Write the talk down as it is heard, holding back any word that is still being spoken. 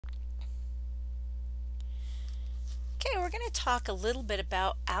Okay, we're going to talk a little bit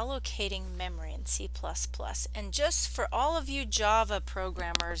about allocating memory in C++. And just for all of you Java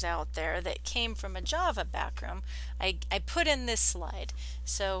programmers out there that came from a Java background, I put in this slide.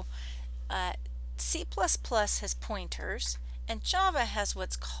 So C++ has pointers and Java has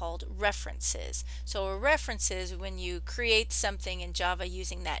what's called references. So a reference is when you create something in Java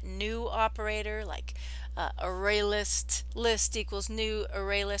using that new operator, like array list equals new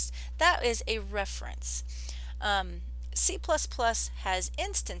array list. That is a reference. C++ has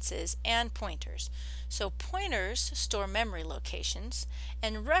instances and pointers. So pointers store memory locations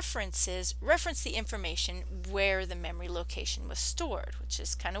and references reference the information where the memory location was stored, which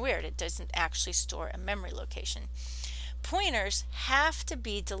is kind of weird. It doesn't actually store a memory location. Pointers have to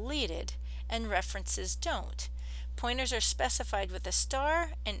be deleted and references don't. Pointers are specified with a star,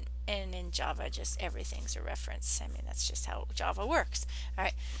 and in Java just everything's a reference. I mean, that's just how Java works. All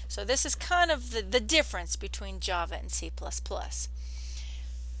right, so this is kind of the difference between Java and C++.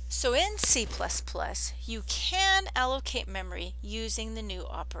 So in C++, you can allocate memory using the new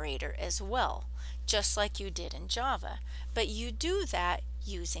operator as well, just like you did in Java, but you do that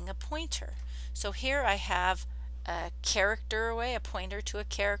using a pointer. So here I have a character array, a pointer to a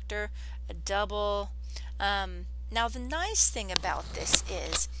character, a double. Now the nice thing about this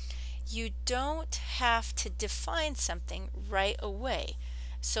is you don't have to define something right away.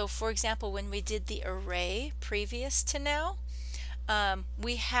 So for example, when we did the array previous to now,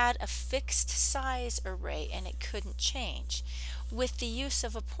 we had a fixed size array and it couldn't change. With the use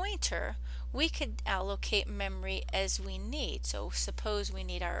of a pointer, we could allocate memory as we need. So suppose we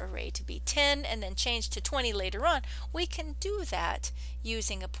need our array to be 10 and then change to 20 later on. We can do that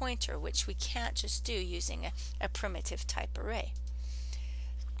using a pointer, which we can't just do using a primitive type array.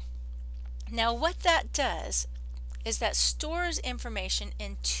 Now what that does is that stores information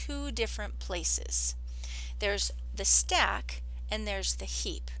in two different places. There's the stack and there's the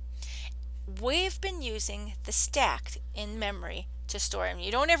heap. We've been using the stack in memory to store them.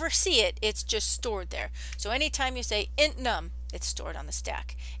 You don't ever see it, it's just stored there. So anytime you say int num, it's stored on the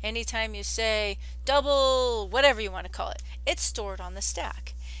stack. Anytime you say double, whatever you want to call it, it's stored on the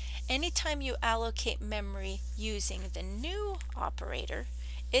stack. Anytime you allocate memory using the new operator,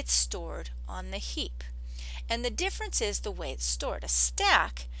 it's stored on the heap. And the difference is the way it's stored. A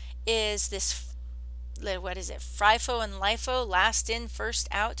stack is this, what is it, FIFO and LIFO, last in, first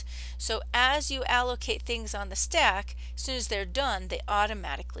out. So as you allocate things on the stack, as soon as they're done, they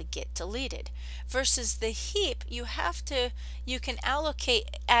automatically get deleted. Versus the heap, you can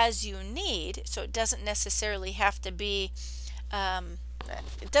allocate as you need, so it doesn't necessarily have to be,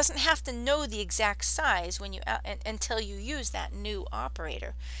 it doesn't have to know the exact size when you until you use that new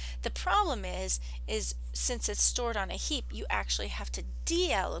operator. The problem is since it's stored on a heap, you actually have to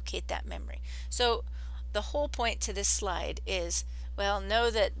deallocate that memory. So the whole point to this slide is, well,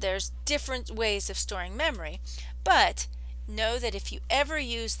 know that there's different ways of storing memory, but know that if you ever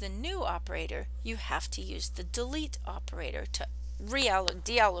use the new operator, you have to use the delete operator to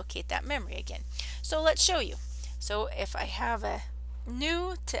deallocate that memory again. So let's show you. So if I have a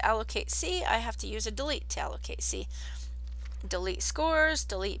new to allocate C, I have to use a delete to allocate C. Delete scores,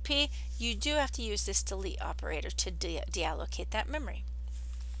 delete P, you do have to use this delete operator to deallocate that memory.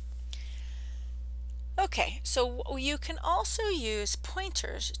 Okay, so you can also use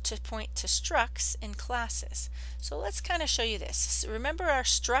pointers to point to structs in classes. So let's kind of show you this. So remember our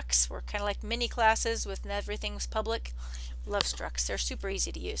structs were kind of like mini classes with everything's public? Love structs, they're super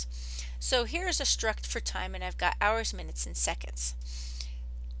easy to use. So here's a struct for time and I've got hours, minutes, and seconds.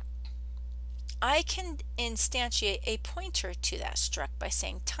 I can instantiate a pointer to that struct by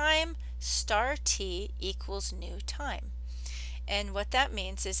saying time star t equals new time. And what that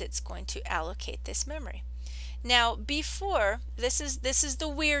means is it's going to allocate this memory. Now before, this is the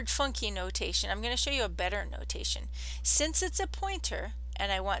weird funky notation. I'm going to show you a better notation. Since it's a pointer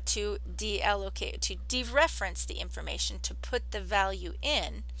and I want to deallocate, to dereference the information to put the value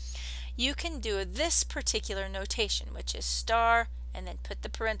in, you can do this particular notation, which is star and then put the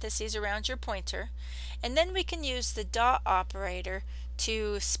parentheses around your pointer, and then we can use the dot operator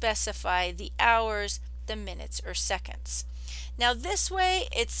to specify the hours, the minutes, or seconds. Now this way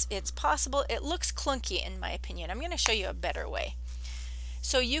it's possible. It looks clunky in my opinion. I'm going to show you a better way.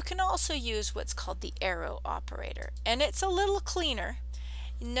 So you can also use what's called the arrow operator, and it's a little cleaner.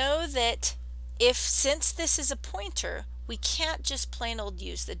 Know that since this is a pointer, we can't just plain old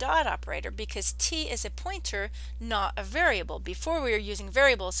use the dot operator because t is a pointer, not a variable. Before we were using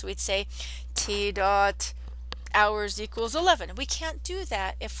variables, so we'd say t dot hours equals 11. We can't do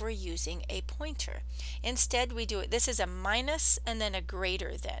that if we're using a pointer. Instead we do it, this is a minus and then a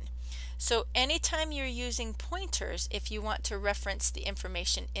greater than. So anytime you're using pointers, if you want to reference the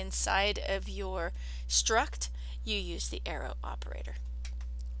information inside of your struct, you use the arrow operator.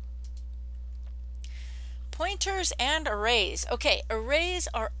 Pointers and arrays. Okay, arrays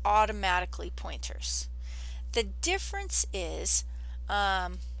are automatically pointers. The difference is,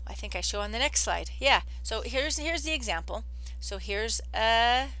 I think I show on the next slide. Yeah, so here's the example. So here's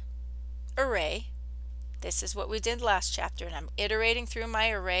a array. This is what we did last chapter, and I'm iterating through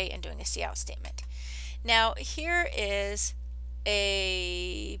my array and doing a cout statement. Now here is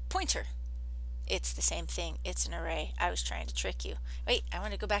a pointer. It's the same thing. It's an array. I was trying to trick you. Wait, I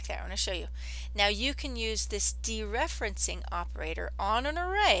want to go back there. I want to show you. Now you can use this dereferencing operator on an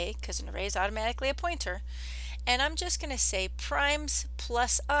array, because an array is automatically a pointer, and I'm just going to say primes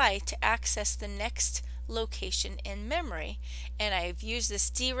plus I to access the next location in memory, and I've used this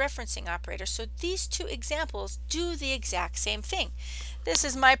dereferencing operator. So these two examples do the exact same thing. This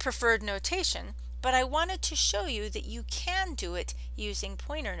is my preferred notation, but I wanted to show you that you can do it using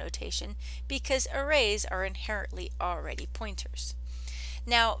pointer notation because arrays are inherently already pointers.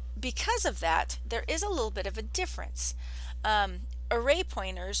 Now, because of that, there is a little bit of a difference. Array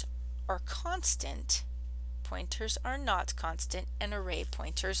pointers are constant, pointers are not constant, and array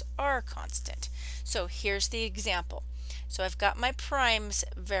pointers are constant. So here's the example. So I've got my primes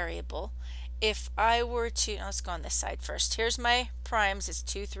variable. If I were to, let's go on this side first. Here's my primes, it's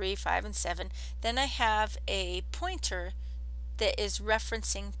 2, 3, 5, and 7. Then I have a pointer that is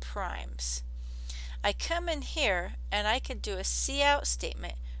referencing primes. I come in here and I could do a cout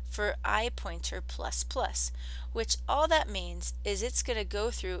statement for I pointer plus plus, which all that means is it's going to go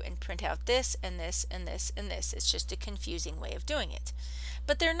through and print out this and this and this and this. It's just a confusing way of doing it.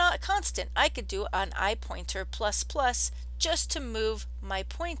 But they're not constant. I could do an I pointer plus plus just to move my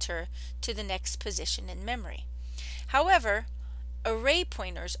pointer to the next position in memory. However, array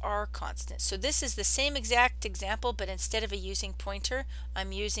pointers are constant. So this is the same exact example, but instead of using pointer,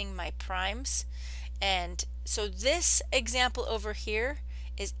 I'm using my primes. And so this example over here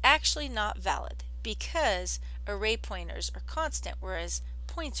is actually not valid because array pointers are constant, whereas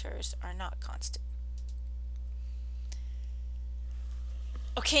pointers are not constant.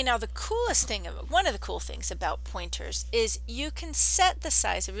 Okay, now the coolest thing, one of the cool things about pointers is you can set the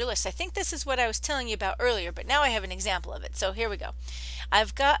size of your list. I think this is what I was telling you about earlier, but now I have an example of it. So here we go.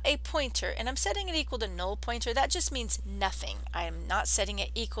 I've got a pointer and I'm setting it equal to null pointer. That just means nothing. I am not setting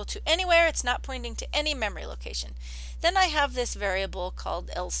it equal to anywhere. It's not pointing to any memory location. Then I have this variable called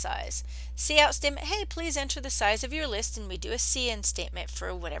lsize. Cout statement, hey, please enter the size of your list, and we do a cin statement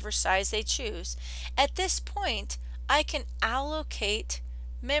for whatever size they choose. At this point, I can allocate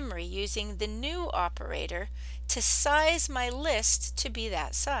memory using the new operator to size my list to be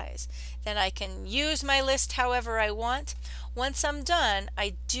that size. Then I can use my list however I want. Once I'm done,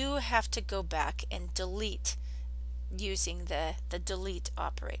 I do have to go back and delete using the delete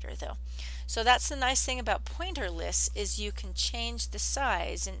operator though. So that's the nice thing about pointer lists is you can change the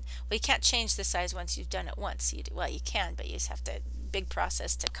size, and well, you can't change the size once you've done it once. Well, you can, but you just have to big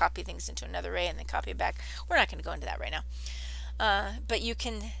process to copy things into another array and then copy it back. We're not going to go into that right now. But you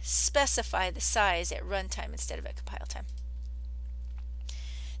can specify the size at runtime instead of at compile time.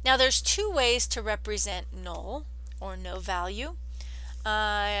 Now there's two ways to represent null or no value.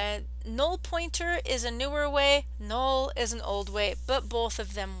 Null pointer is a newer way, null is an old way, but both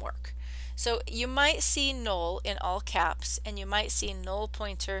of them work. So you might see null in all caps and you might see null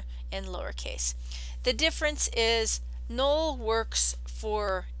pointer in lowercase. The difference is null works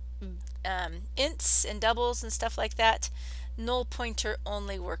for ints and doubles and stuff like that. Null pointer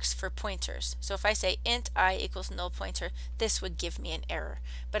only works for pointers. So if I say int I equals null pointer, this would give me an error.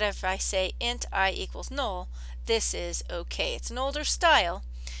 But if I say int I equals null, this is okay. It's an older style.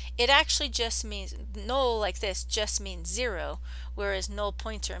 It actually just means, null like this just means 0, whereas null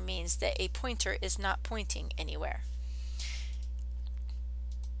pointer means that a pointer is not pointing anywhere.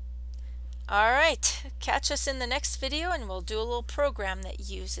 Alright, catch us in the next video and we'll do a little program that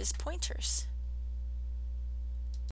uses pointers.